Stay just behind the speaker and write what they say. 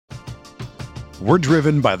We're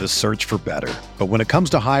driven by the search for better. But when it comes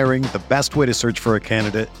to hiring, the best way to search for a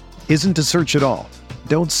candidate isn't to search at all.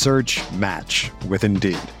 Don't search, match with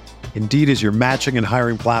Indeed. Indeed is your matching and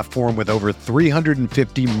hiring platform with over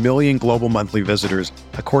 350 million global monthly visitors,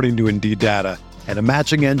 according to Indeed data, and a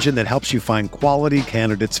matching engine that helps you find quality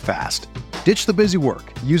candidates fast. Ditch the busy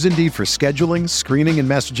work. Use Indeed for scheduling, screening, and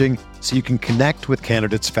messaging so you can connect with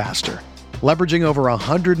candidates faster. Leveraging over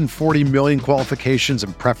 140 million qualifications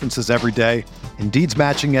and preferences every day, Indeed's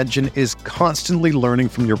matching engine is constantly learning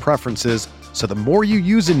from your preferences, so the more you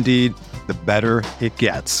use Indeed, the better it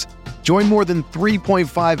gets. Join more than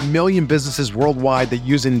 3.5 million businesses worldwide that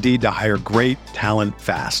use Indeed to hire great talent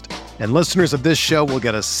fast. And listeners of this show will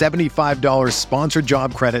get a $75 sponsored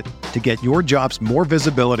job credit to get your jobs more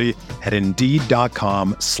visibility at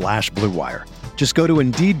Indeed.com/Blue Wire. Just go to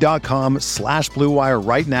Indeed.com/Blue Wire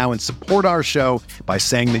right now and support our show by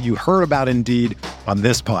saying that you heard about Indeed on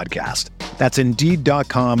this podcast. That's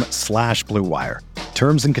Indeed.com/Blue Wire.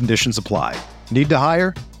 Terms and conditions apply. Need to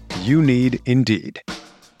hire? You need Indeed.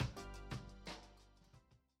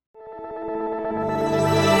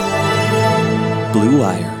 Blue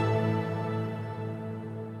Wire.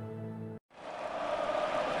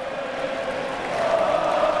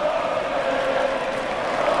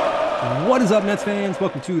 What is up, Nets fans?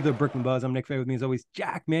 Welcome to the Brickman Buzz. I'm Nick Fay. With me as always,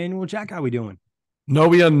 Jack Manuel. Jack, how we doing? No,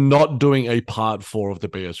 we are not doing a part 4 of the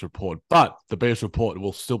BS report, but the BS report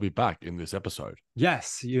will still be back in this episode.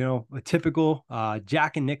 Yes, a typical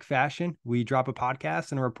Jack and Nick fashion. We drop a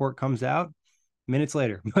podcast and a report comes out minutes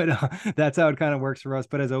later, but that's how it kind of works for us.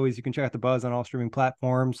 But as always, you can check out the Buzz on all streaming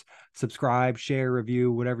platforms, subscribe, share,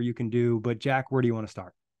 review, whatever you can do. But Jack, where do you want to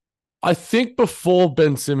start? I think before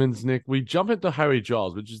Ben Simmons, Nick, we jump into Harry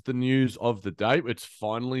Giles, which is the news of the day. It's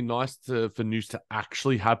finally nice for news to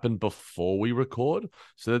actually happen before we record.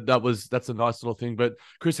 So that's a nice little thing. But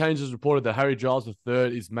Chris Haynes has reported that Harry Giles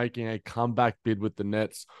III is making a comeback bid with the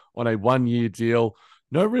Nets on a 1-year deal.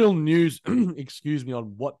 No real news, excuse me,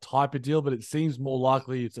 on what type of deal, but it seems more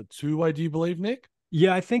likely it's a 2-way. Do you believe, Nick?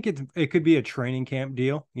 Yeah, I think it could be a training camp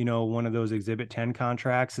deal, one of those Exhibit 10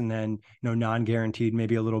 contracts, and then, non-guaranteed,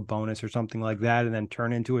 maybe a little bonus or something like that, and then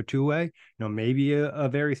turn into a 2-way. Maybe a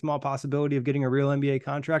very small possibility of getting a real NBA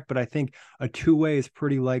contract, but I think a 2-way is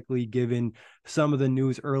pretty likely given some of the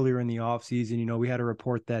news earlier in the offseason. We had a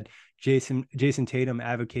report that Jason Tatum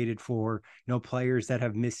advocated for, players that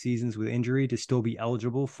have missed seasons with injury to still be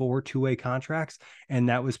eligible for 2-way contracts, and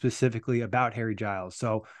that was specifically about Harry Giles.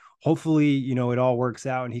 So hopefully, it all works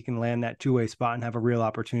out and he can land that 2-way spot and have a real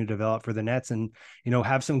opportunity to develop for the Nets and,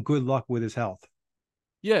 have some good luck with his health.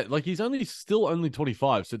 Yeah, he's still only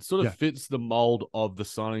 25, so it sort of fits the mold of the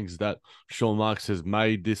signings that Sean Marks has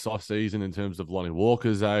made this offseason in terms of Lonnie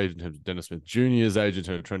Walker's age, in terms of Dennis Smith Jr.'s age, in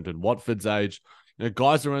terms of Trenton Watford's age.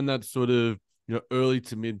 Guys around that sort of, early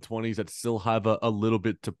to mid-20s that still have a little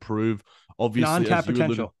bit to prove. Obviously, untapped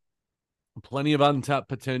potential. Plenty of untapped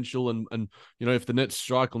potential, and if the Nets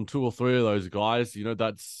strike on 2 or 3 of those guys,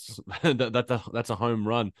 that's that's a home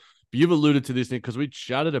run. But you've alluded to this, Nick, because we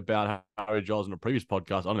chatted about Harry Giles in a previous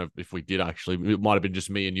podcast. I don't know if we did actually. It might have been just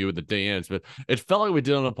me and you with the DMs, but it felt like we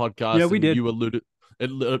did on a podcast. Yeah, we did. You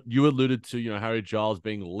alluded to Harry Giles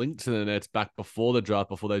being linked to the Nets back before the draft,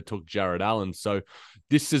 before they took Jared Allen. So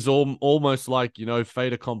this is almost like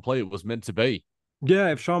fait accompli. It was meant to be.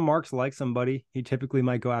 Yeah, if Sean Marks likes somebody, he typically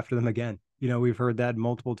might go after them again. We've heard that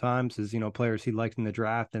multiple times as, players he liked in the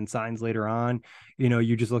draft and signs later on.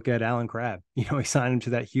 You just look at Alan Crabb. He signed him to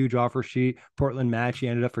that huge offer sheet. Portland match. He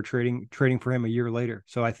ended up trading for him a year later.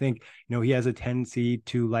 So I think, he has a tendency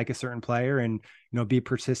to like a certain player and, be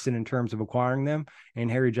persistent in terms of acquiring them. And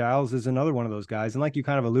Harry Giles is another one of those guys. And like you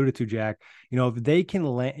kind of alluded to, Jack, if they can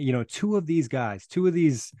land, 2 of these guys, 2 of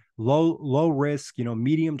these low risk,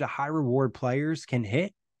 medium to high reward players can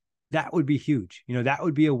hit, that would be huge. That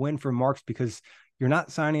would be a win for Marks because you're not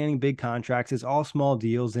signing any big contracts. It's all small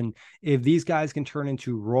deals. And if these guys can turn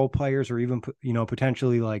into role players or even,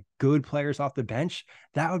 potentially like good players off the bench,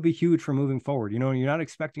 that would be huge for moving forward. You're not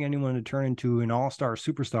expecting anyone to turn into an all-star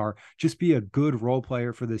superstar, just be a good role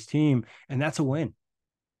player for this team. And that's a win.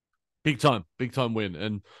 Big time win.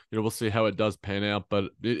 And, we'll see how it does pan out, but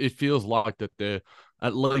it feels like that they're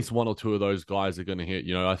at least 1 or 2 of those guys are going to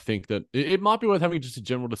hit. I think that it might be worth having just a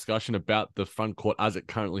general discussion about the front court as it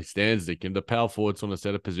currently stands, Nick. And the power forwards on a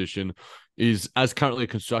center position is as currently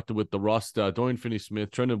constructed with the roster: Dorian Finney-Smith,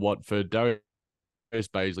 Trenton Watford, Darius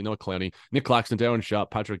Bazley, Noah Clowney, Nick Claxton, Darren Sharp,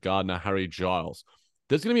 Patrick Gardner, Harry Giles.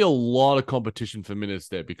 There's going to be a lot of competition for minutes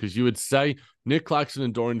there because you would say Nick Claxton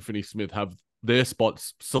and Dorian Finney-Smith have their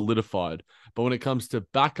spots solidified. But when it comes to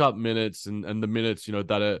backup minutes and the minutes,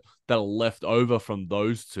 that are left over from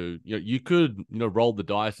those two, you could, roll the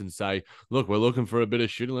dice and say, look, we're looking for a bit of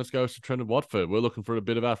shooting. Let's go to Trent Watford. We're looking for a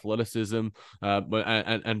bit of athleticism,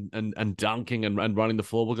 and dunking and running the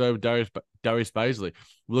floor. We'll go with Darius Baisley.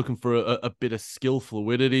 We're looking for a bit of skill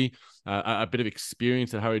fluidity, a bit of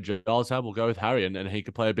experience that Harry Giles had. We'll go with Harry, and he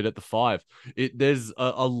could play a bit at the 5. There's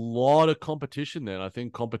a lot of competition there, and I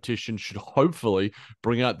think competition should hopefully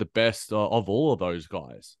bring out the best of all of those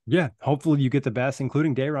guys. Yeah, hopefully you get the best,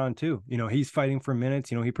 including Day'Ron too. He's fighting for minutes.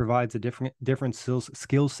 He provides a different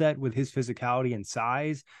skill set with his physicality and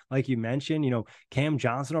size. Like you mentioned, Cam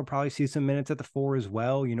Johnson will probably see some minutes at the 4 as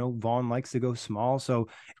well. Vaughn likes to go small, so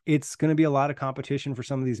it's going to be a lot of competition for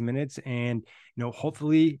some of these minutes, and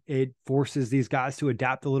hopefully it forces these guys to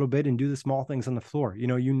adapt a little bit and do the small things on the floor.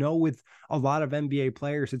 With a lot of NBA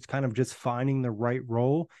players, it's kind of just finding the right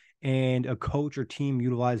role and a coach or team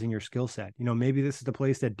utilizing your skill set. Maybe this is the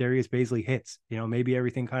place that Darius Baisley hits. Maybe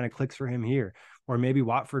everything kind of clicks for him here. Or maybe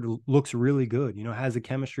Watford looks really good, has a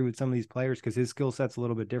chemistry with some of these players because his skill set's a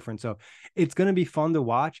little bit different. So it's going to be fun to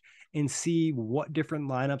watch and see what different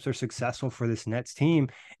lineups are successful for this Nets team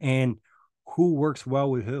and who works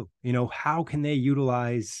well with who. How can they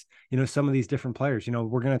utilize, some of these different players.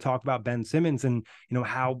 We're going to talk about Ben Simmons and,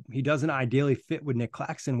 how he doesn't ideally fit with Nick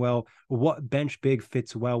Claxton. Well, what bench big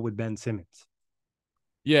fits well with Ben Simmons?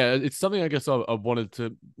 Yeah, it's something I guess I wanted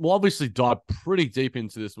to, obviously dive pretty deep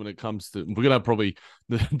into this when it comes to, we're going to have probably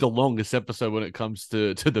the longest episode when it comes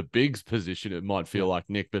to the bigs position, it might feel like,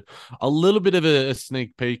 Nick, but a little bit of a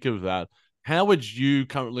sneak peek of that. How would you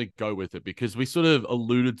currently go with it? Because we sort of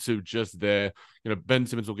alluded to just there, Ben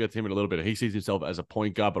Simmons will get to him in a little bit. He sees himself as a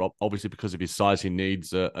point guard, but obviously because of his size, he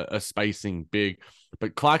needs a spacing big.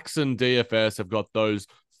 But Claxton, DFS have got those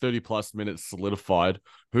 30-plus minutes solidified.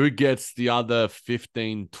 Who gets the other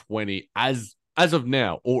 15, 20 as of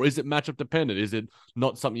now? Or is it matchup dependent? Is it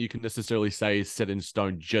not something you can necessarily say is set in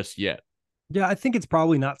stone just yet? Yeah, I think it's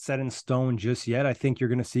probably not set in stone just yet. I think you're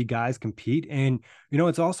going to see guys compete. And,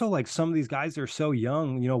 it's also like some of these guys are so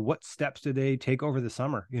young, what steps do they take over the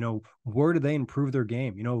summer? Where do they improve their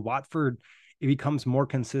game? Watford, it becomes more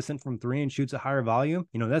consistent from 3 and shoots a higher volume.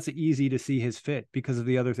 That's easy to see his fit because of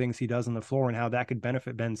the other things he does on the floor and how that could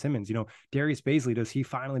benefit Ben Simmons. Darius Baisley, does he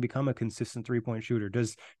finally become a consistent 3-point shooter?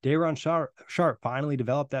 Does Day'Ron Sharpe finally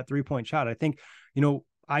develop that 3-point shot? I think,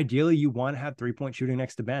 ideally, you want to have 3-point shooting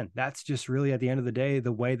next to Ben. That's just really, at the end of the day,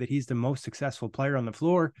 the way that he's the most successful player on the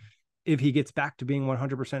floor. If he gets back to being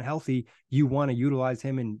 100% healthy, you want to utilize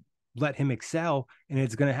him and let him excel. And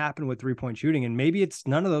it's going to happen with 3-point shooting. And maybe it's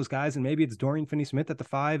none of those guys. And maybe it's Dorian Finney-Smith at the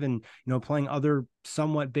 5 and, playing other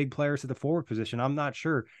somewhat big players at the forward position. I'm not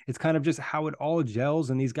sure. It's kind of just how it all gels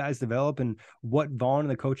and these guys develop and what Vaughn and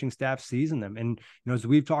the coaching staff sees in them. And, as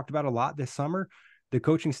we've talked about a lot this summer, the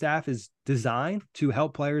coaching staff is designed to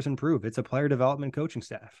help players improve. It's a player development coaching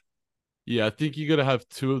staff. Yeah, I think you got to have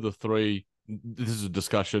 2 of the 3. This is a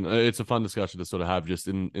discussion. It's a fun discussion to sort of have just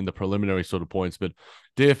in the preliminary sort of points. But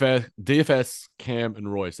DFS, Cam,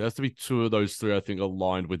 and Royce. There has to be 2 of those 3, I think,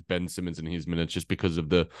 aligned with Ben Simmons in his minutes just because of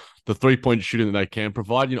the 3-point shooting that they can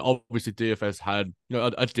provide. Obviously DFS had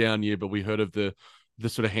a down year, but we heard of the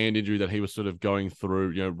sort of hand injury that he was sort of going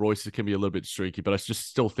through. Royce can be a little bit streaky, but I just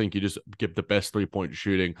still think you just give the best 3-point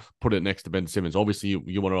shooting, put it next to Ben Simmons. Obviously,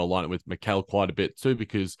 you want to align it with Mikal quite a bit too,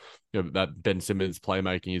 because that Ben Simmons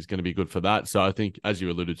playmaking is going to be good for that. So I think, as you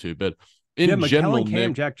alluded to, but in general, and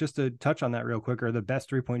Cam, Jack, just to touch on that real quick, are the best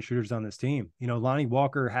 3-point shooters on this team. Lonnie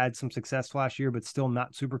Walker had some success last year, but still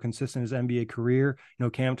not super consistent in his NBA career.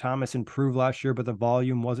 Cam Thomas improved last year, but the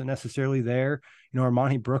volume wasn't necessarily there.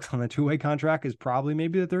 Armani Brooks on the 2-way contract is probably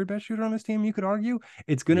maybe the 3rd best shooter on this team, you could argue.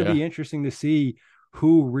 It's going to be interesting to see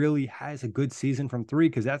who really has a good season from 3,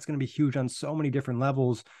 because that's going to be huge on so many different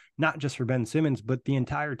levels, not just for Ben Simmons, but the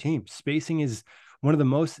entire team. Spacing is one of the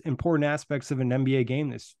most important aspects of an NBA game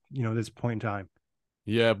this point in time.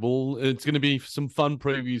 Yeah, well, it's going to be some fun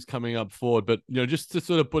previews coming up forward. But, just to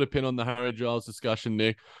sort of put a pin on the Harry Giles discussion,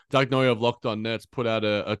 Nick, Doug Noy of Locked On Nets put out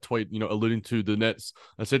a tweet, alluding to the Nets,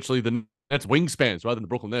 essentially the Nets wingspans rather than the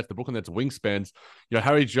Brooklyn Nets wingspans.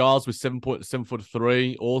 Harry Giles was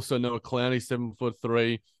 7'3", also Noah Clowney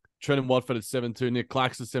 7'3", Trent Watford at 7'2", Nick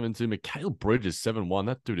Claxton 7'2", Mikal Bridges 7'1".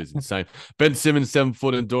 That dude is insane. Ben Simmons 7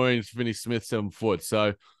 foot, and Dorian Finney-Smith 7 foot.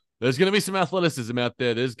 So there's going to be some athleticism out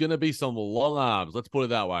there. There's going to be some long arms. Let's put it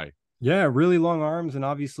that way. Yeah, really long arms, and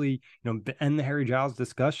obviously, end the Harry Giles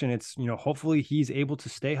discussion. It's, hopefully he's able to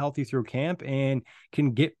stay healthy through camp and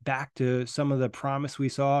can get back to some of the promise we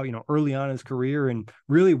saw, early on in his career and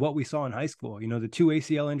really what we saw in high school. The two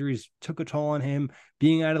ACL injuries took a toll on him,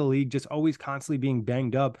 being out of the league, just always constantly being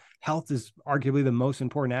banged up. Health is arguably the most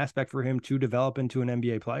important aspect for him to develop into an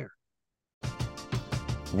NBA player.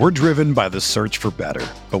 We're driven by the search for better.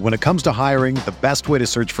 But when it comes to hiring, the best way to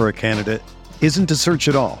search for a candidate isn't to search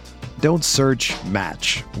at all. Don't search,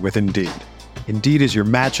 match with Indeed. Indeed is your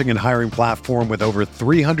matching and hiring platform with over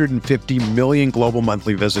 350 million global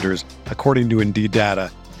monthly visitors, according to Indeed data,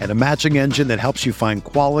 and a matching engine that helps you find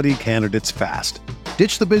quality candidates fast.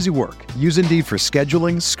 Ditch the busy work. Use Indeed for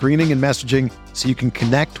scheduling, screening, and messaging so you can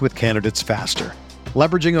connect with candidates faster.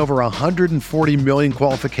 Leveraging over 140 million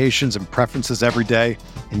qualifications and preferences every day,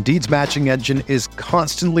 Indeed's matching engine is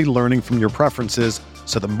constantly learning from your preferences,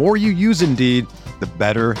 so the more you use Indeed, the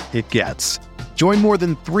better it gets. Join more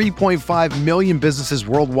than 3.5 million businesses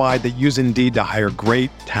worldwide that use Indeed to hire great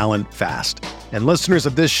talent fast. And listeners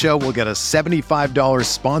of this show will get a $75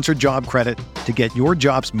 sponsored job credit to get your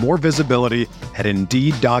jobs more visibility at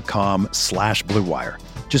Indeed.com/Blue Wire.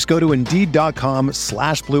 Just go to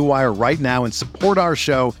Indeed.com/Blue Wire right now and support our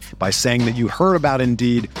show by saying that you heard about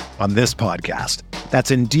Indeed on this podcast.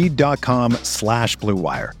 That's Indeed.com/Blue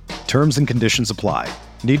Wire. Terms and conditions apply.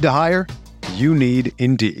 Need to hire? You need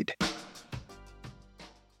Indeed.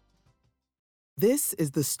 This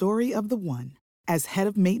is the story of the one. As head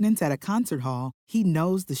of maintenance at a concert hall, he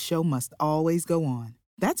knows the show must always go on.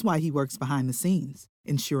 That's why he works behind the scenes,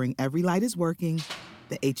 ensuring every light is working,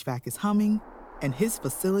 the HVAC is humming, and his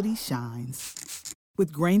facility shines.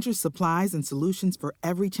 With Grainger's supplies and solutions for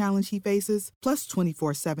every challenge he faces, plus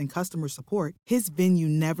 24/7 customer support, his venue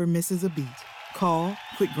never misses a beat. Call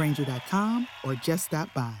quickgrainger.com or just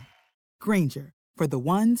stop by. Grainger, for the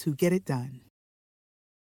ones who get it done.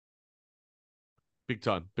 Big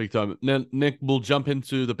time, big time. Now, Nick, we'll jump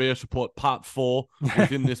into the BS Report Part 4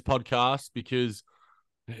 within this podcast because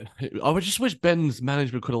I would just wish Ben's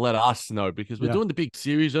management could have let us know, because we're doing the big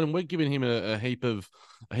series and we're giving him a heap of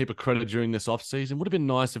credit during this offseason. Would have been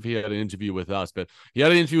nice if he had an interview with us, but he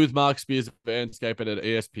had an interview with Mark Spears of Vanscape at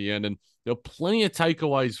ESPN, and there were plenty of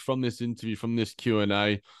takeaways from this interview, from this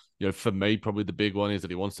Q&A. For me, probably the big one is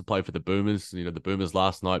that he wants to play for the Boomers. The Boomers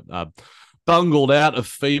last night bungled out of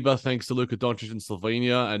FIBA thanks to Luka Doncic in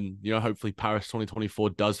Slovenia, and hopefully Paris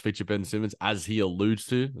 2024 does feature Ben Simmons, as he alludes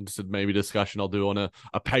to. And just maybe discussion I'll do on a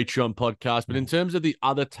Patreon podcast. But in terms of the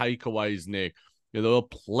other takeaways, Nick, there were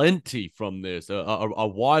plenty from this. A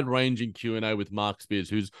wide-ranging Q&A with Mark Spears,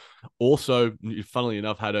 who's also, funnily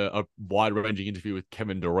enough, had a wide-ranging interview with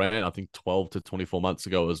Kevin Durant, I think 12 to 24 months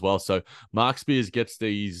ago as well. So Mark Spears gets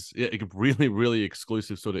these really, really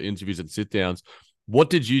exclusive sort of interviews and sit-downs. What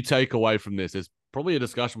did you take away from this? There's probably a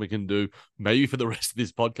discussion we can do maybe for the rest of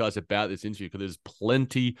this podcast about this interview, because there's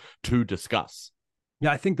plenty to discuss.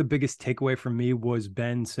 Yeah, I think the biggest takeaway for me was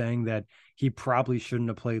Ben saying that he probably shouldn't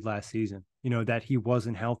have played last season, that he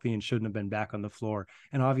wasn't healthy and shouldn't have been back on the floor.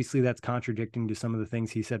 And obviously that's contradicting to some of the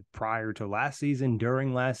things he said prior to last season,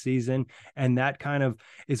 during last season. And that kind of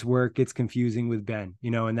is where it gets confusing with Ben,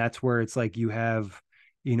 and that's where it's like you have,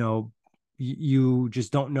 you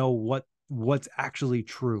just don't know what's actually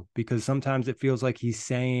true, because sometimes it feels like he's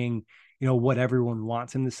saying, what everyone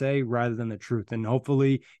wants him to say rather than the truth. And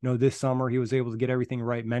hopefully, this summer he was able to get everything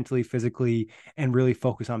right mentally, physically, and really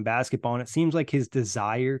focus on basketball. And it seems like his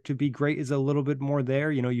desire to be great is a little bit more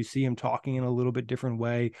there. You see him talking in a little bit different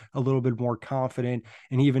way, a little bit more confident.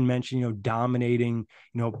 And he even mentioned, dominating,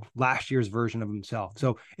 last year's version of himself.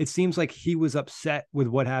 So it seems like he was upset with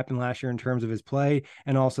what happened last year in terms of his play.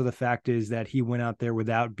 And also the fact is that he went out there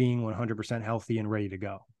without being 100% healthy and ready to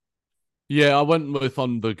go. Yeah, I went with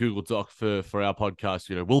on the Google Doc for our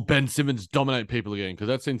podcast, will Ben Simmons dominate people again? Because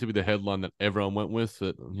that seemed to be the headline that everyone went with.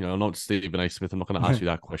 That, I'm not Stephen A. Smith. I'm not going to ask you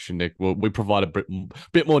that question, Nick. We provide a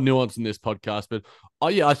bit more nuance in this podcast. But,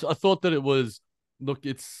 I thought that it was, look,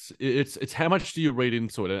 it's how much do you read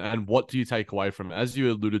into it and what do you take away from it? As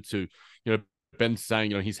you alluded to, Ben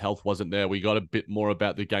saying, his health wasn't there. We got a bit more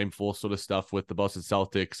about the game 4 sort of stuff with the Boston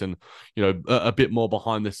Celtics and, a bit more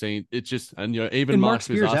behind the scenes. It's just, and, even and Mark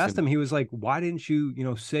Spears asked him, he was like, why didn't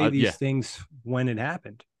you, say these things when it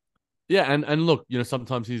happened? Yeah. And look,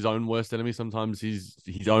 sometimes he's his own worst enemy. Sometimes he's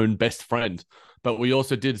his own best friend. But we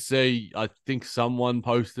also did see, I think someone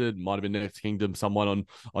posted, might have been Nets Kingdom, someone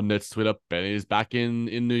on Nets Twitter, Ben is back in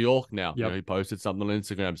New York now. Yep. He posted something on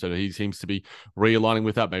Instagram. So he seems to be realigning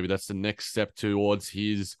with that. Maybe that's the next step towards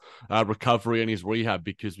his recovery and his rehab,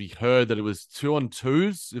 because we heard that it was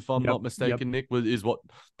 2-on-2s, if I'm not mistaken, Nick, is what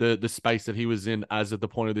the space that he was in as of the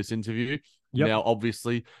point of this interview. Now,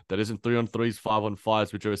 obviously, that isn't 3-on-3s,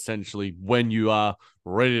 5-on-5s, which are essentially when you are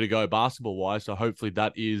ready to go basketball-wise. So hopefully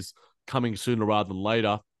that is coming sooner rather than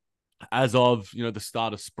later. As of, the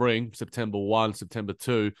start of spring, September 1, September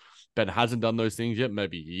 2, Ben hasn't done those things yet.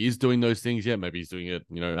 Maybe he is doing those things yet. Maybe he's doing it,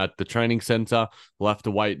 at the training center. We'll have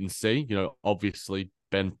to wait and see. Obviously,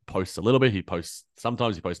 Ben posts a little bit.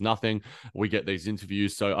 Sometimes he posts nothing. We get these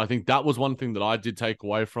interviews. So I think that was one thing that I did take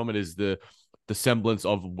away from it, is the semblance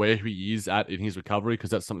of where he is at in his recovery, because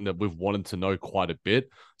that's something that we've wanted to know quite a bit.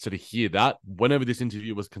 So to hear that, whenever this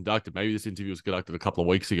interview was conducted, maybe this interview was conducted a couple of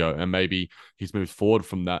weeks ago, and maybe he's moved forward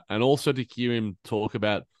from that. And also to hear him talk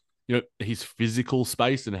about, his physical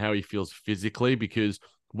space and how he feels physically, because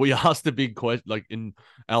we asked a big question, like in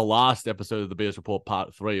our last episode of the BS Report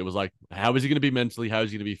Part 3, it was like, how is he going to be mentally? How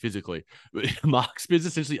is he going to be physically? Mark Spears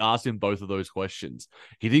essentially asked him both of those questions.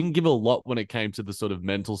 He didn't give a lot when it came to the sort of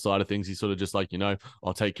mental side of things. He sort of just like,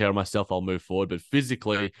 I'll take care of myself, I'll move forward. But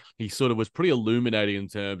physically, he sort of was pretty illuminating in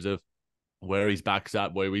terms of where his back's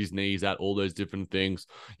at, where his knees at, all those different things,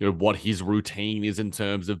 what his routine is in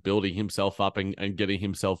terms of building himself up and getting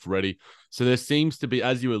himself ready. So there seems to be,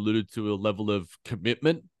 as you alluded to, a level of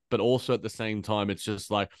commitment, but also at the same time, it's just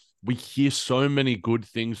like, we hear so many good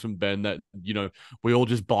things from Ben that, we all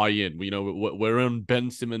just buy in. We're on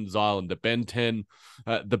Ben Simmons Island, the Ben 10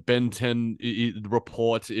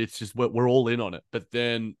 report. It's just, we're all in on it. But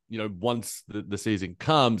then, once the season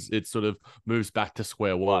comes, it sort of moves back to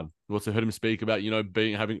square one. We also heard him speak about,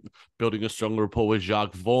 building a stronger rapport with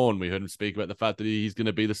Jacques Vaughn. We heard him speak about the fact that he's going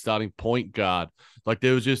to be the starting point guard. Like,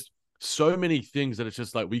 there was just so many things that it's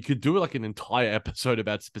just like, we could do like an entire episode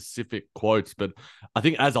about specific quotes. But I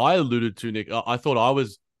think, as I alluded to, Nick, I thought I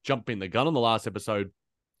was jumping the gun on the last episode,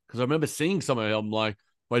 because I remember seeing somewhere, I'm like,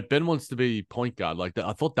 wait, Ben wants to be point guard. Like,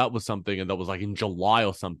 I thought that was something, and that was like in July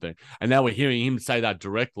or something. And now we're hearing him say that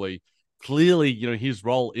directly. Clearly, his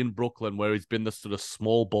role in Brooklyn, where he's been the sort of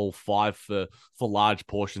small ball five for large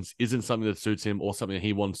portions, isn't something that suits him or something that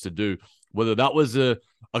he wants to do. Whether that was a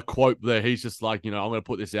quote there, he's just like, I'm going to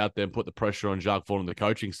put this out there and put the pressure on Jacques Vaughn and the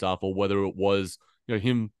coaching staff, or whether it was,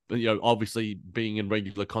 him, obviously being in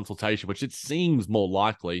regular consultation, which it seems more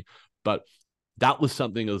likely. But that was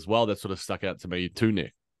something as well that sort of stuck out to me too,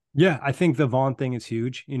 Nick. Yeah, I think the Vaughn thing is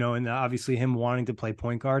huge, and obviously him wanting to play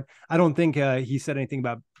point guard. I don't think he said anything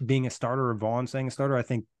about being a starter or Vaughn saying a starter. I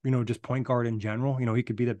think, just point guard in general. He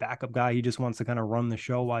could be the backup guy. He just wants to kind of run the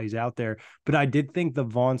show while he's out there. But I did think the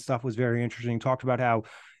Vaughn stuff was very interesting. Talked about how,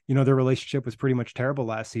 their relationship was pretty much terrible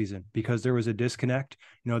last season because there was a disconnect.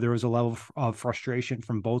 There was a level of frustration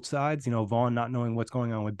from both sides. Vaughn not knowing what's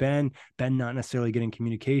going on with Ben not necessarily getting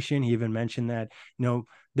communication. He even mentioned that,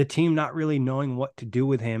 the team not really knowing what to do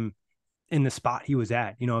with him in the spot he was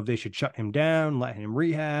at, if they should shut him down, let him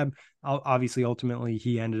rehab. Obviously, ultimately,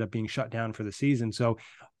 he ended up being shut down for the season. So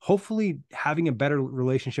hopefully having a better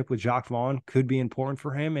relationship with Jacques Vaughn could be important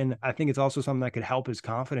for him. And I think it's also something that could help his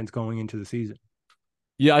confidence going into the season.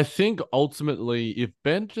 Yeah, I think ultimately, if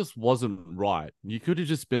Ben just wasn't right, you could have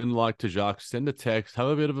just been like to Jacques, send a text, have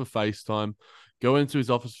a bit of a FaceTime, go into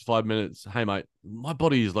his office for 5 minutes. Hey, mate, my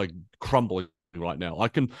body is like crumbling right now. I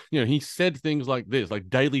can, he said things like this,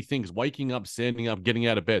 like daily things, waking up, standing up, getting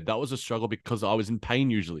out of bed. That was a struggle because I was in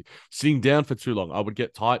pain usually. Sitting down for too long, I would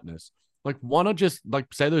get tightness. Like, why not just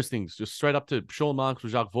like say those things just straight up to Sean Marks or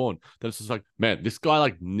Jacques Vaughn? That it's just like, man, this guy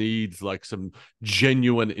like needs like some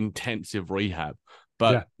genuine intensive rehab.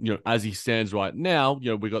 But, as he stands right now,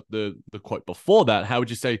 we got the quote before that. How would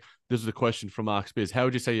you say, this is a question from Mark Spears, how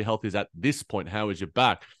would you say your health is at this point? How is your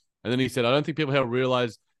back? And then he said, I don't think people have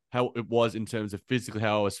realized how it was in terms of physically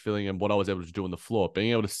how I was feeling and what I was able to do on the floor. Being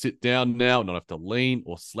able to sit down now, not have to lean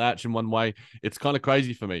or slouch in one way, it's kind of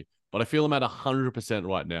crazy for me. But I feel I'm at 100%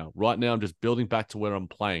 right now. Right now, I'm just building back to where I'm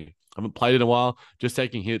playing. I haven't played in a while, just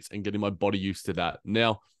taking hits and getting my body used to that.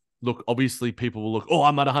 Now, look, obviously people will look, oh,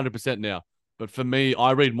 I'm at 100% now. But for me,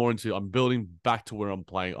 I read more into I'm building back to where I'm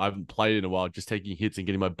playing. I haven't played in a while, just taking hits and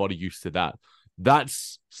getting my body used to that.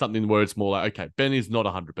 That's something where it's more like, okay, Ben is not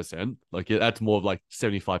 100%. Like, that's more of like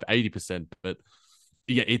 75, 80%. But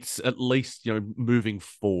yeah, it's at least, moving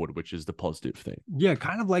forward, which is the positive thing. Yeah,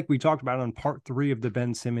 kind of like we talked about on part 3 of the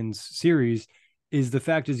Ben Simmons series, is the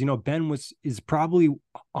fact is, Ben is probably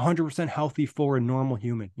 100% healthy for a normal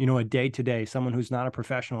human, a day-to-day, someone who's not a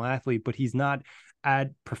professional athlete, but he's not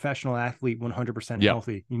professional athlete 100% Yeah.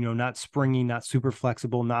 healthy, not springy, not super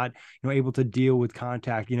flexible, not, able to deal with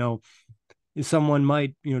contact. Someone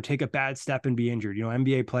might, take a bad step and be injured.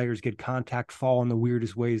 NBA players get contact, fall in the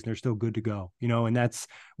weirdest ways, and they're still good to go, and that's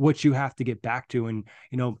what you have to get back to. And,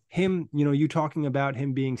 him, you talking about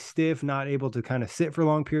him being stiff, not able to kind of sit for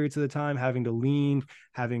long periods of the time, having to lean,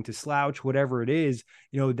 having to slouch, whatever it is,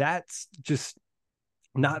 that's just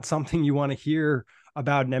not something you want to hear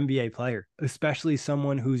about an NBA player, especially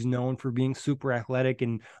someone who's known for being super athletic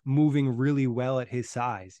and moving really well at his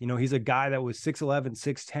size. He's a guy that was 6'11",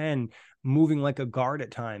 6'10", moving like a guard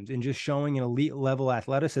at times and just showing an elite level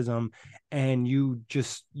athleticism. And you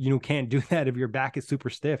just, can't do that if your back is super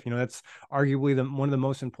stiff. That's arguably one of the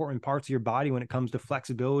most important parts of your body when it comes to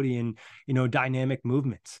flexibility and, dynamic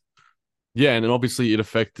movements. Yeah, and then obviously it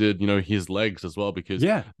affected, his legs as well, because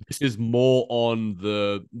this is more on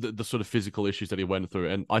the sort of physical issues that he went through.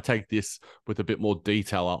 And I take this with a bit more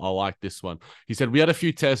detail. I like this one. He said, we had a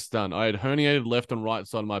few tests done. I had herniated left and right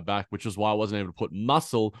side of my back, which is why I wasn't able to put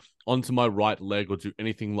muscle onto my right leg or do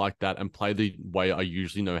anything like that and play the way I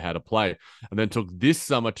usually know how to play. And then took this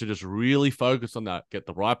summer to just really focus on that, get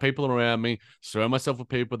the right people around me, surround myself with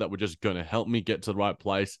people that were just going to help me get to the right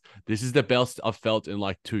place. This is the best I've felt in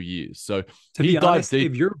like 2 years. So to be honest,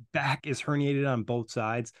 if your back is herniated on both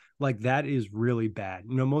sides, like that is really bad.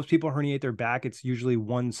 Most people herniate their back. It's usually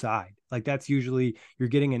one side. Like that's usually you're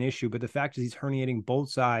getting an issue. But the fact is he's herniating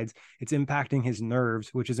both sides. It's impacting his nerves,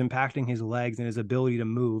 which is impacting his legs and his ability to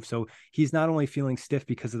move. So he's not only feeling stiff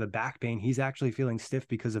because of the back pain, he's actually feeling stiff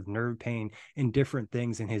because of nerve pain and different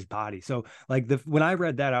things in his body. So like when I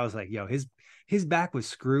read that, I was like, yo, his back was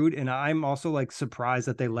screwed. And I'm also like surprised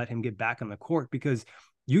that they let him get back on the court, because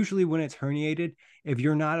usually when it's herniated, if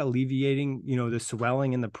you're not alleviating, the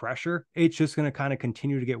swelling and the pressure, it's just going to kind of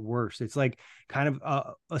continue to get worse. It's like kind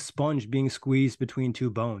of a sponge being squeezed between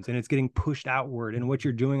two bones, and it's getting pushed outward. And what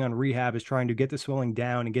you're doing on rehab is trying to get the swelling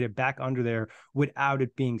down and get it back under there without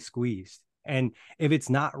it being squeezed. And if it's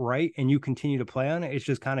not right and you continue to play on it, it's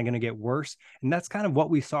just kind of going to get worse. And that's kind of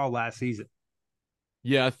what we saw last season.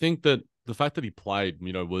 Yeah, I think that the fact that he played,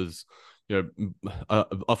 was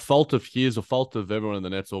a fault of his, a fault of everyone in the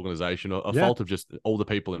Nets organization, a fault of just all the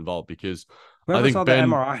people involved. Because whoever I think saw the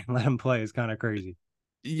MRI and let him play is kind of crazy.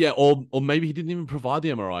 Yeah, or maybe he didn't even provide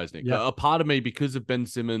the MRIs, Nick. Yeah. A part of me, because of Ben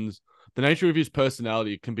Simmons, the nature of his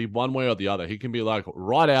personality can be one way or the other. He can be like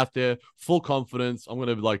right out there, full confidence. I'm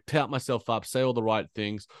going to like tout myself up, say all the right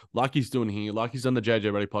things, like he's doing here, like he's on the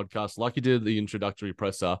JJ Reddy podcast, like he did the introductory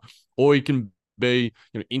presser, or he can be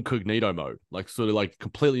incognito mode, like sort of like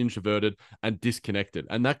completely introverted and disconnected.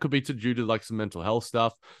 And that could be due to like some mental health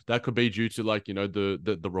stuff. That could be due to like,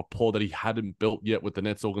 the rapport that he hadn't built yet with the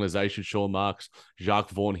Nets organization, Sean Marks, Jacques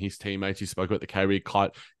Vaughn, his teammates. He spoke about the Kyrie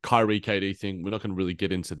KD thing. We're not going to really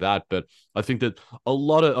get into that, but I think that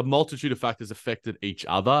a multitude of factors affected each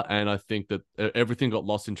other. And I think that everything got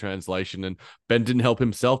lost in translation, and Ben didn't help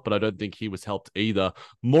himself, but I don't think he was helped either.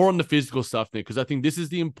 More on the physical stuff, Nick, because I think this is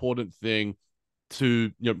the important thing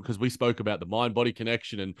to, because we spoke about the mind-body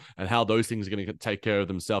connection and how those things are going to take care of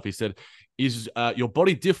themselves. He said, is your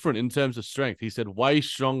body different in terms of strength? He said, way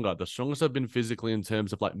stronger. The strongest I've been physically in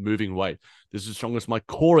terms of like moving weight. This is the strongest my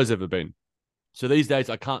core has ever been. So these days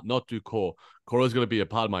I can't not do core. Core is going to be a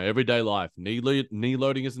part of my everyday life. Knee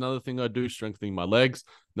loading is another thing I do, strengthening my legs.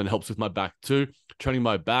 Then it helps with my back too, training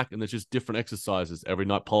my back. And there's just different exercises. Every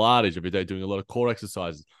night Pilates, every day doing a lot of core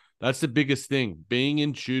exercises. That's the biggest thing, being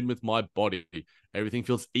in tune with my body. Everything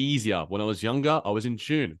feels easier. When I was younger, I was in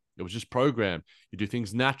tune. It was just programmed. You do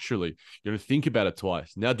things naturally. You don't think about it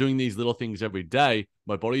twice. Now doing these little things every day,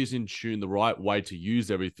 my body is in tune the right way to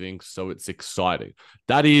use everything, so it's exciting.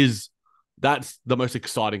 That's the most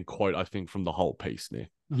exciting quote, I think, from the whole piece,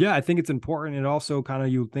 Nick. Yeah, I think it's important. And also kind of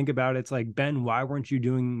you think about it, it's like, Ben, why weren't you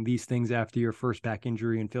doing these things after your first back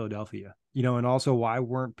injury in Philadelphia? And also why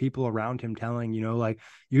weren't people around him telling, like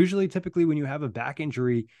usually typically when you have a back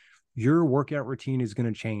injury, your workout routine is going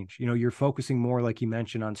to change. You're focusing more, like you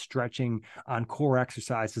mentioned, on stretching, on core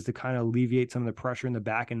exercises to kind of alleviate some of the pressure in the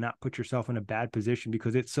back and not put yourself in a bad position,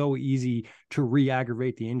 because it's so easy to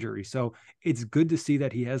re-aggravate the injury. So it's good to see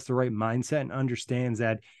that he has the right mindset and understands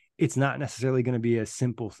that it's not necessarily going to be a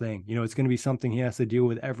simple thing. It's going to be something he has to deal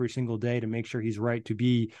with every single day to make sure he's right to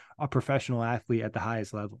be a professional athlete at the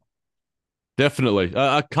highest level. Definitely.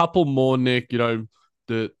 A couple more, Nick,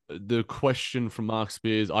 the question from Mark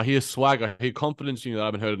Spears. I hear swag, I hear confidence that I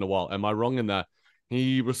haven't heard in a while. Am I wrong in that?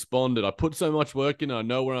 He responded, I put so much work in, I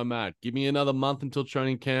know where I'm at. Give me another month until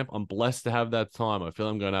training camp. I'm blessed to have that time. I feel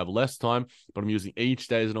I'm going to have less time, but I'm using each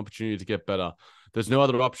day as an opportunity to get better. There's no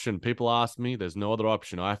other option. People ask me, there's no other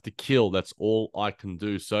option. I have to kill. That's all I can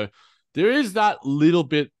do. So there is that little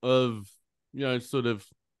bit of, sort of,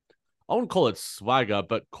 I wouldn't call it swagger,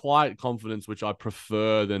 but quiet confidence, which I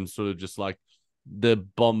prefer than sort of just like the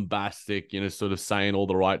bombastic, sort of saying all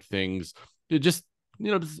the right things. It just,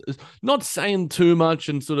 not saying too much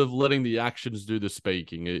and sort of letting the actions do the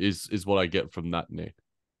speaking is what I get from that, Nick.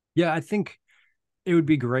 Yeah, I think it would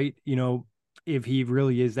be great, if he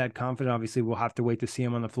really is that confident. Obviously, we'll have to wait to see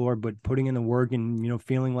him on the floor, but putting in the work and,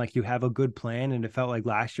 feeling like you have a good plan, and it felt like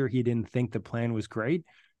last year he didn't think the plan was great,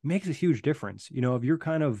 makes a huge difference. If you're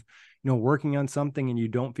kind of, working on something and you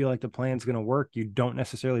don't feel like the plan's going to work, you don't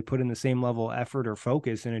necessarily put in the same level of effort or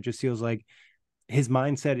focus. And it just feels like his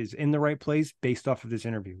mindset is in the right place based off of this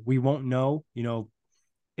interview. We won't know,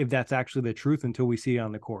 if that's actually the truth until we see it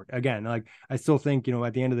on the court. Again, like I still think,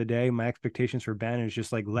 at the end of the day, my expectations for Ben is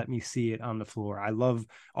just like, let me see it on the floor. I love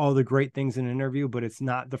all the great things in an interview, but it's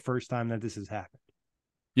not the first time that this has happened.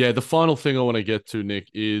 Yeah, the final thing I want to get to, Nick,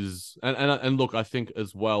 is and look, I think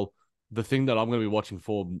as well, the thing that I'm going to be watching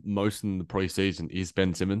for most in the preseason is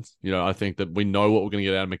Ben Simmons. I think that we know what we're going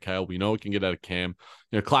to get out of Mikal. We know what we can get out of Cam.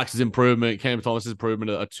 Clax's improvement, Cam Thomas's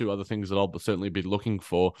improvement are two other things that I'll certainly be looking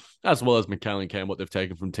for, as well as Mikal and Cam, what they've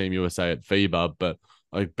taken from Team USA at FIBA. But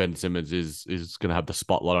I think Ben Simmons is going to have the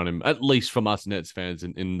spotlight on him, at least from us Nets fans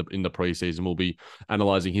in the preseason. We'll be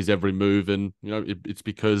analyzing his every move, and it's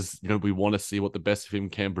because we want to see what the best of him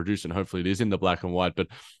can produce, and hopefully it is in the black and white. But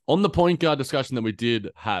on the point guard discussion that we did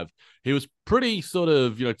have, he was pretty sort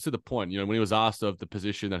of to the point. When he was asked of the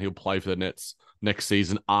position that he'll play for the Nets next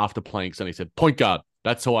season after playing, he said, "Point guard.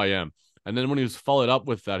 That's who I am." And then when he was followed up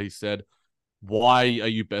with that, he said, "Why are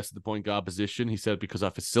you best at the point guard position?" He said, "Because I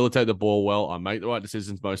facilitate the ball well. I make the right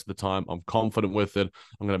decisions most of the time. I'm confident with it.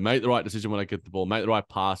 I'm going to make the right decision when I get the ball, make the right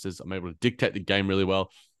passes. I'm able to dictate the game really well.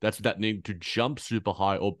 That's that need to jump super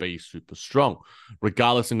high or be super strong.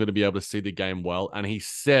 Regardless, I'm going to be able to see the game well." And he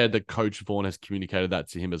said that Coach Vaughn has communicated that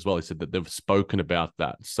to him as well. He said that they've spoken about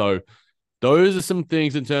that. So those are some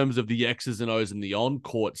things in terms of the X's and O's and the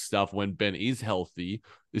on-court stuff when Ben is healthy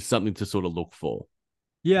is something to sort of look for.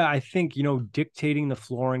 Yeah, I think, dictating the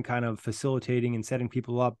floor and kind of facilitating and setting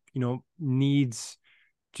people up, needs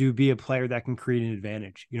to be a player that can create an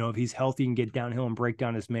advantage. If he's healthy and get downhill and break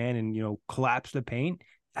down his man and, collapse the paint,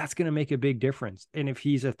 that's going to make a big difference. And if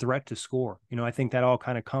he's a threat to score, I think that all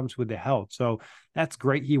kind of comes with the health. So that's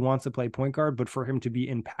great. He wants to play point guard, but for him to be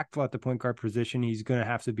impactful at the point guard position, he's going to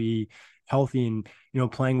have to be healthy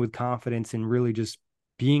and, playing with confidence and really just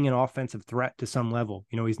being an offensive threat to some level.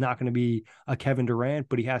 He's not going to be a Kevin Durant,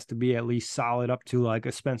 but he has to be at least solid up to like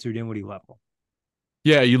a Spencer Dinwiddie level.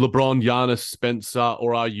 Yeah, are you LeBron, Giannis, Spencer,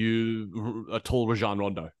 or are you a tall Rajon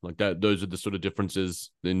Rondo? Like that, those are the sort of differences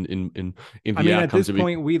in the outcomes. At this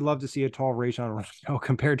point, we'd love to see a tall Rajon Rondo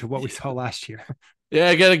compared to what we saw last year.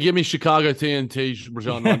 Yeah, gotta give me Chicago TNT,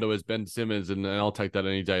 Rajon Rondo as Ben Simmons, and I'll take that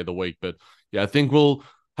any day of the week. But yeah, I think we'll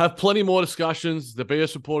have plenty more discussions. The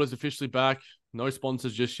BS report is officially back. No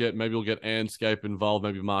sponsors just yet. Maybe we'll get Anscape involved.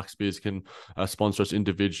 Maybe Mark Spears can sponsor us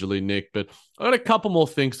individually, Nick. But I got a couple more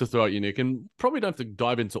things to throw at you, Nick, and probably don't have to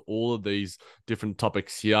dive into all of these different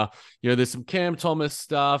topics here. There's some Cam Thomas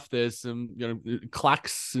stuff. There's some,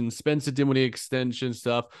 Clax and Spencer Dinwiddie extension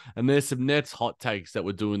stuff. And there's some Nets hot takes that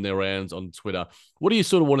were doing their rounds on Twitter. What do you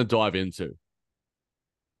sort of want to dive into?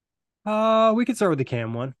 We could start with the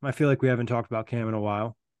Cam one. I feel like we haven't talked about Cam in a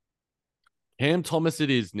while. Cam Thomas it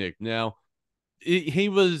is, Nick. Now, he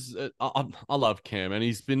was, I love Cam, and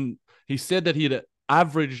he said that he'd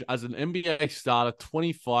average as an NBA starter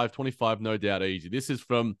 25, no doubt easy. This is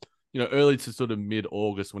from, early to sort of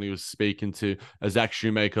mid-August when he was speaking to a Zach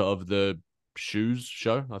Shoemaker of the Shoes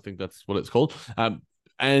Show. I think that's what it's called.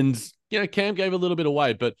 And, Cam gave a little bit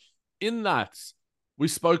away, but in that, we've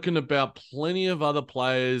spoken about plenty of other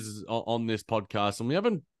players on this podcast, and we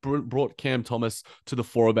haven't brought Cam Thomas to the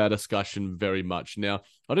fore of our discussion very much. Now,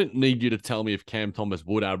 I don't need you to tell me if Cam Thomas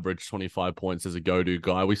would average 25 points as a go-to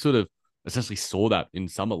guy. We sort of essentially saw that in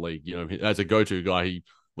Summer League. As a go-to guy, he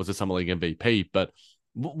was a Summer League MVP. But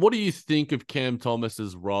what do you think of Cam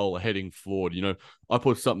Thomas's role heading forward? I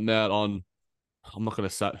put something out on, I'm not going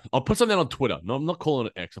to say, I'll put something out on Twitter. No, I'm not calling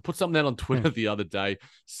it X. I put something out on Twitter the other day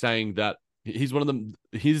saying that he's one of them.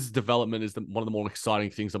 His development is one of the more exciting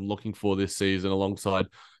things I'm looking for this season, alongside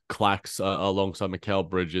Clax, alongside Mikal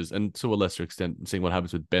Bridges, and to a lesser extent, seeing what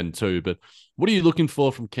happens with Ben too. But what are you looking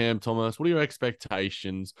for from Cam Thomas? What are your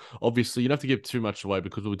expectations? Obviously, you don't have to give too much away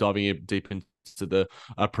because we're diving deep into the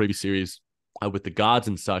previous series with the guards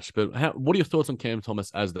and such. But what are your thoughts on Cam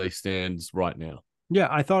Thomas as they stand right now? Yeah,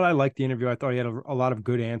 I thought I liked the interview. I thought he had a lot of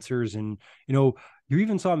good answers. And, you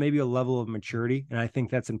even saw maybe a level of maturity. And I think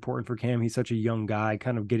that's important for Cam. He's such a young guy,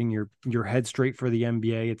 kind of getting your head straight for the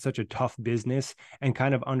NBA. It's such a tough business and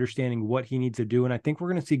kind of understanding what he needs to do. And I think we're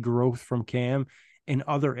going to see growth from Cam in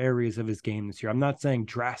other areas of his game this year. I'm not saying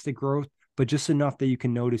drastic growth, but just enough that you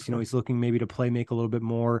can notice, he's looking maybe to play make a little bit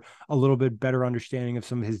more, a little bit better understanding of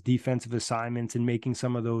some of his defensive assignments and making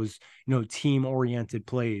some of those, team oriented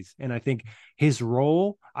plays. And I think his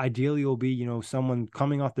role ideally will be, someone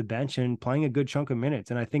coming off the bench and playing a good chunk of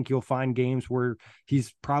minutes. And I think you'll find games where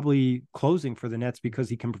he's probably closing for the Nets because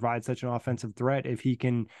he can provide such an offensive threat. If he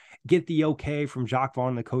can get the okay from Jacques Vaughn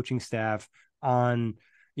and the coaching staff on,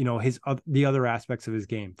 the other aspects of his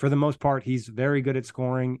game. For the most part, he's very good at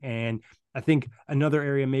scoring. And I think another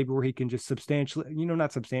area maybe where he can just substantially,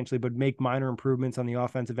 not substantially, but make minor improvements on the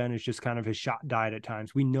offensive end is just kind of his shot diet at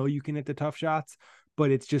times. We know you can hit the tough shots, but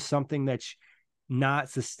it's just something that's not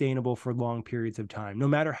sustainable for long periods of time, no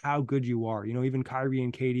matter how good you are. Even Kyrie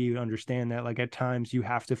and KD understand that, like, at times you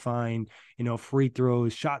have to find, free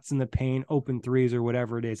throws, shots in the paint, open threes, or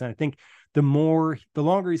whatever it is. And I think the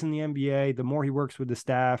longer he's in the NBA, the more he works with the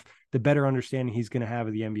staff, the better understanding he's going to have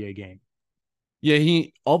of the NBA game. Yeah,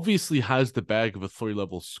 he obviously has the bag of a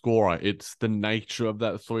 3-level scorer. It's the nature of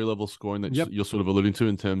that 3-level scoring that you're sort of alluding to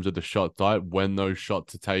in terms of the shot diet. When those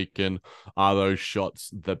shots are taken, are those shots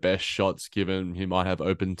the best shots given? He might have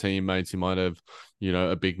open teammates. He might have,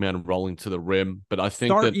 a big man rolling to the rim. But I think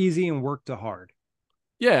start easy and work to hard.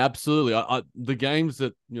 Yeah, absolutely. The games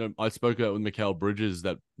that, I spoke about with Mikal Bridges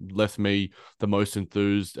that left me the most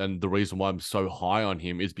enthused, and the reason why I'm so high on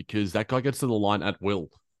him is because that guy gets to the line at will.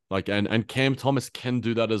 And Cam Thomas can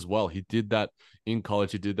do that as well. He did that in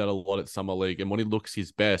college. He did that a lot at Summer League. And when he looks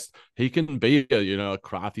his best, he can be a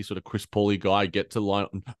crafty sort of Chris Paul-y guy, get to the line,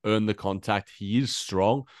 earn the contact. He is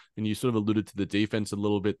strong. And you sort of alluded to the defense a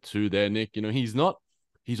little bit too there, Nick.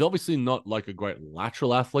 He's obviously not like a great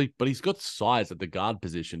lateral athlete, but he's got size at the guard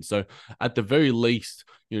position. So at the very least,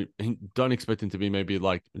 don't expect him to be maybe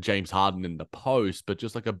like James Harden in the post, but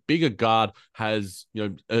just like a bigger guard has,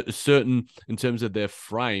 a certain, in terms of their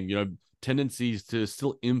frame, tendencies to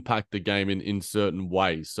still impact the game in certain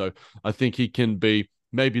ways. So I think he can be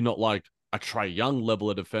maybe not like a Trae Young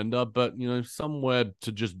level of defender, but, somewhere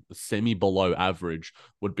to just semi below average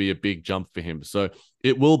would be a big jump for him. So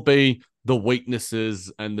it will be the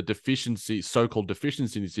weaknesses and the so-called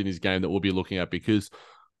deficiencies in his game that we'll be looking at, because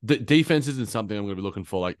the defense isn't something I'm going to be looking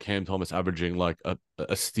for, like Cam Thomas averaging like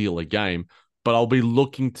a steal a game, but I'll be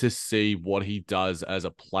looking to see what he does as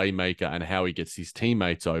a playmaker and how he gets his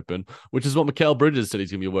teammates open, which is what Mikal Bridges said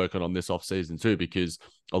he's going to be working on this offseason too, because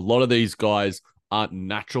a lot of these guys aren't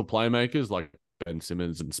natural playmakers like Ben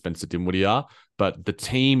Simmons and Spencer Dinwiddie are, but the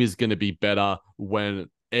team is going to be better when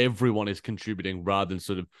everyone is contributing rather than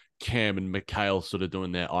sort of Cam and Mikal sort of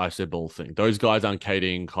doing their ISO ball thing. Those guys aren't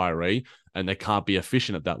KD and Kyrie, and they can't be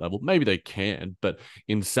efficient at that level. Maybe they can, but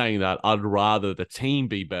in saying that, I'd rather the team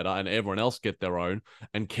be better and everyone else get their own,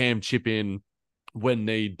 and Cam chip in when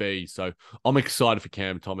need be. So I'm excited for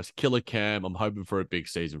Cam Thomas. Killer Cam. I'm hoping for a big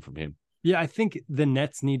season from him. Yeah, I think the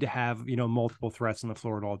Nets need to have, multiple threats on the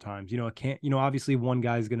floor at all times. It can't, obviously one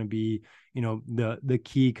guy is going to be, the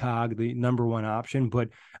key cog, the number one option, but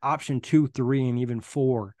option 2, 3, and even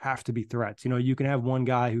 4 have to be threats. You can have one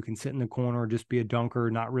guy who can sit in the corner, just be a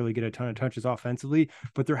dunker, not really get a ton of touches offensively,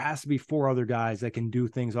 but there has to be 4 other guys that can do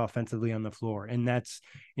things offensively on the floor. And that's,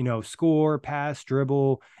 score, pass,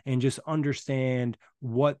 dribble, and just understand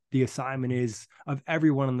what the assignment is of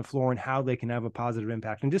everyone on the floor and how they can have a positive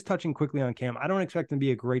impact. And just touching quickly on Cam, I don't expect him to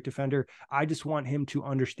be a great defender. I just want him to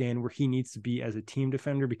understand where he needs to be as a team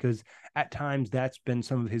defender, because at times that's been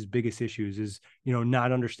some of his biggest issues is,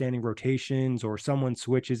 not understanding rotations, or someone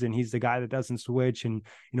switches and he's the guy that doesn't switch, and,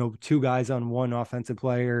 2 guys on one offensive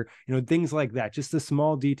player, things like that, just the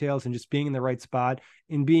small details and just being in the right spot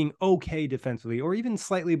and being okay defensively, or even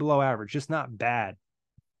slightly below average, just not bad.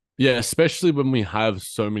 Yeah, especially when we have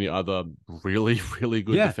so many other really, really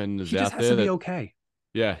good defenders he just out has there. To be okay.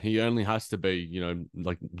 Yeah, he only has to be,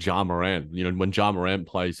 like Ja Morant. When Ja Morant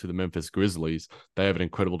plays for the Memphis Grizzlies, they have an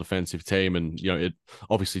incredible defensive team. And,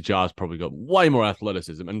 obviously Ja's probably got way more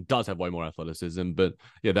athleticism and does have way more athleticism. But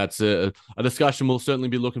yeah, that's a discussion we'll certainly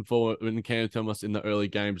be looking for in Cam Thomas in the early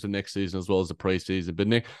games of next season, as well as the preseason. But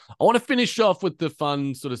Nick, I want to finish off with the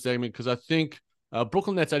fun sort of segment, because I think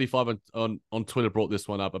Brooklyn Nets 85 on Twitter brought this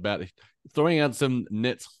one up about throwing out some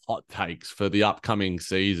Nets hot takes for the upcoming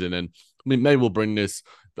season. And I mean, maybe we'll bring this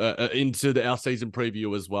into our season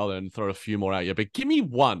preview as well and throw a few more out. Yeah, but give me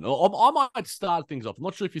one. I might start things off. I'm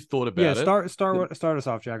not sure if you thought about it. Start us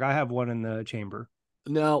off, Jack. I have one in the chamber.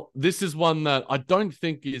 Now, this is one that I don't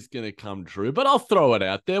think is going to come true, but I'll throw it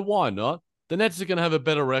out there. Why not? The Nets are going to have a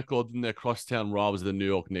better record than their crosstown rivals, the New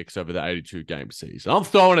York Knicks, over the 82-game season. I'm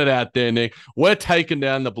throwing it out there, Nick. We're taking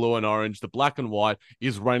down the blue and orange. The black and white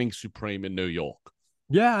is reigning supreme in New York.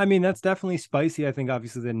 Yeah, I mean, that's definitely spicy. I think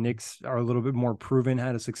obviously the Knicks are a little bit more proven,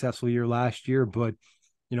 had a successful year last year, but,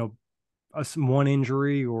 one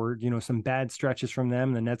injury or, some bad stretches from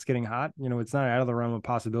them, the Nets getting hot, it's not out of the realm of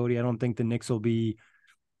possibility. I don't think the Knicks will be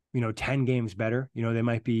 10 games better. They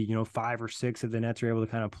might be, 5 or 6 if the Nets are able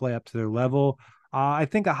to kind of play up to their level. I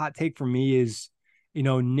think a hot take for me is,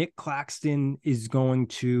 Nick Claxton is going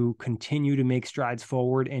to continue to make strides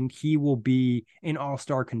forward and he will be in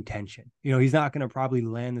all-star contention. He's not going to probably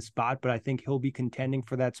land the spot, but I think he'll be contending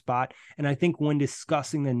for that spot. And I think when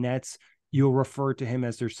discussing the Nets, you'll refer to him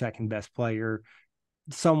as their second best player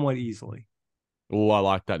somewhat easily. Oh, I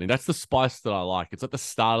like that. And that's the spice that I like. It's at the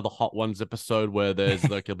start of the Hot Ones episode where there's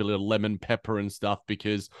like a bit of lemon pepper and stuff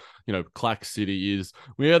because, Clack City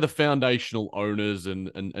we are the foundational owners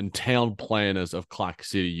and town planners of Clack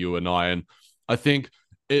City, you and I. And I think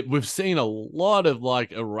we've seen a lot of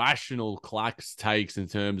like irrational Clacks takes in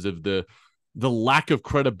terms of the lack of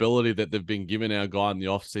credibility that they've been giving our guy in the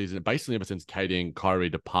offseason, basically ever since KD and Kyrie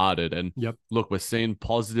departed. And look, we're seeing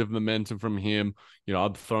positive momentum from him.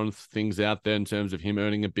 I've thrown things out there in terms of him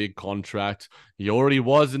earning a big contract. He already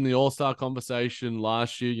was in the All-Star conversation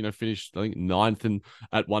last year, finished, I think, 9th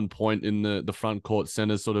at one point in the front court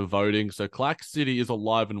center sort of voting. So Clack City is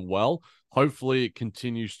alive and well. Hopefully it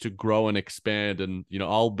continues to grow and expand. And,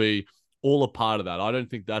 I'll be all a part of that. I don't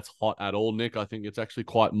think that's hot at all, Nick. I think it's actually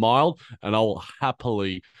quite mild, and I'll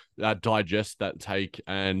happily digest that take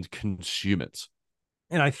and consume it.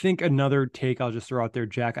 And I think another take I'll just throw out there,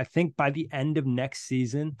 Jack, I think by the end of next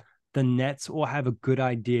season, the Nets will have a good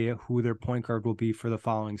idea who their point guard will be for the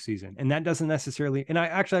following season. And that doesn't necessarily, and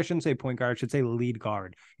I shouldn't say point guard, I should say lead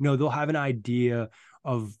guard. They'll have an idea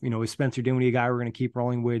of, is Spencer Dinwiddie a guy we're going to keep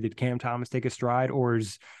rolling with? Did Cam Thomas take a stride? Or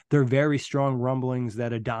is there very strong rumblings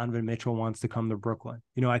that a Donovan Mitchell wants to come to Brooklyn?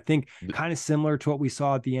 I think kind of similar to what we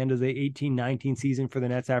saw at the end of the 18-19 season for the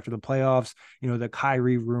Nets after the playoffs, the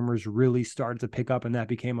Kyrie rumors really started to pick up and that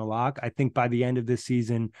became a lock. I think by the end of this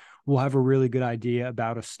season, we'll have a really good idea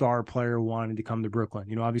about a star player wanting to come to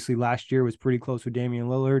Brooklyn. Obviously last year was pretty close with Damian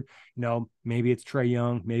Lillard. Maybe it's Trae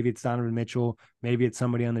Young, maybe it's Donovan Mitchell, maybe it's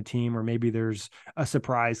somebody on the team, or maybe there's a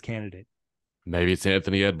surprise candidate. Maybe it's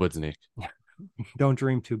Anthony Edwards, Nick. Don't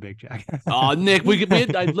dream too big, Jack. Oh, Nick,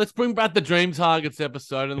 let's bring back the Dream Targets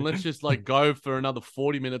episode and let's just go for another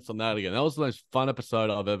 40 minutes on that again. That was the most fun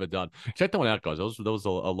episode I've ever done. Check that one out, guys. That was a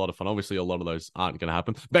lot of fun. Obviously, a lot of those aren't going to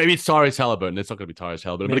happen. Maybe it's Tyrese Halliburton. It's not going to be Tyrese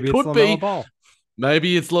Halliburton, Maybe but it could be. Ball.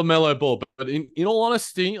 Maybe it's LaMelo Ball. But in all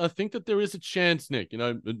honesty, I think that there is a chance, Nick.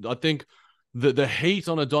 I think the heat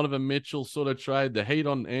on a Donovan Mitchell sort of trade, the heat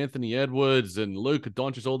on Anthony Edwards and Luka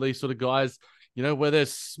Doncic, all these sort of guys, where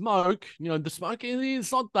there's smoke, the smoke,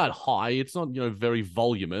 it's not that high. It's not, very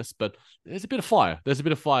voluminous, but there's a bit of fire. There's a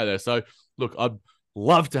bit of fire there. So, look, I'd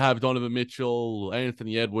love to have Donovan Mitchell,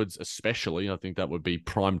 Anthony Edwards, especially. I think that would be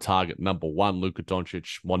prime target number 1, Luka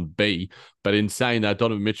Doncic 1B. But in saying that,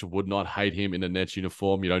 Donovan Mitchell would not hate him in a Nets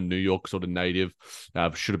uniform, New York sort of native.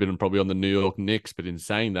 Should have been probably on the New York Knicks, but in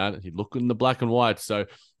saying that, he'd look in the black and white. So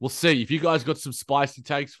we'll see. If you guys got some spicy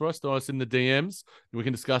takes for us, throw us in the DMs. We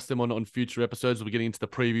can discuss them on future episodes. We'll be getting into the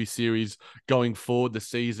preview series going forward. The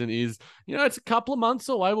season is, it's a couple of months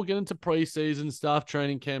away. We'll get into preseason stuff,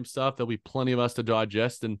 training camp stuff. There'll be plenty of us to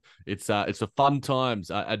digest, and it's a fun times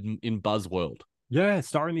in Buzzworld. Yeah,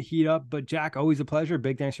 starting to heat up. But Jack, always a pleasure.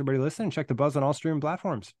 Big thanks for everybody listening. Check the Buzz on all streaming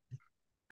platforms.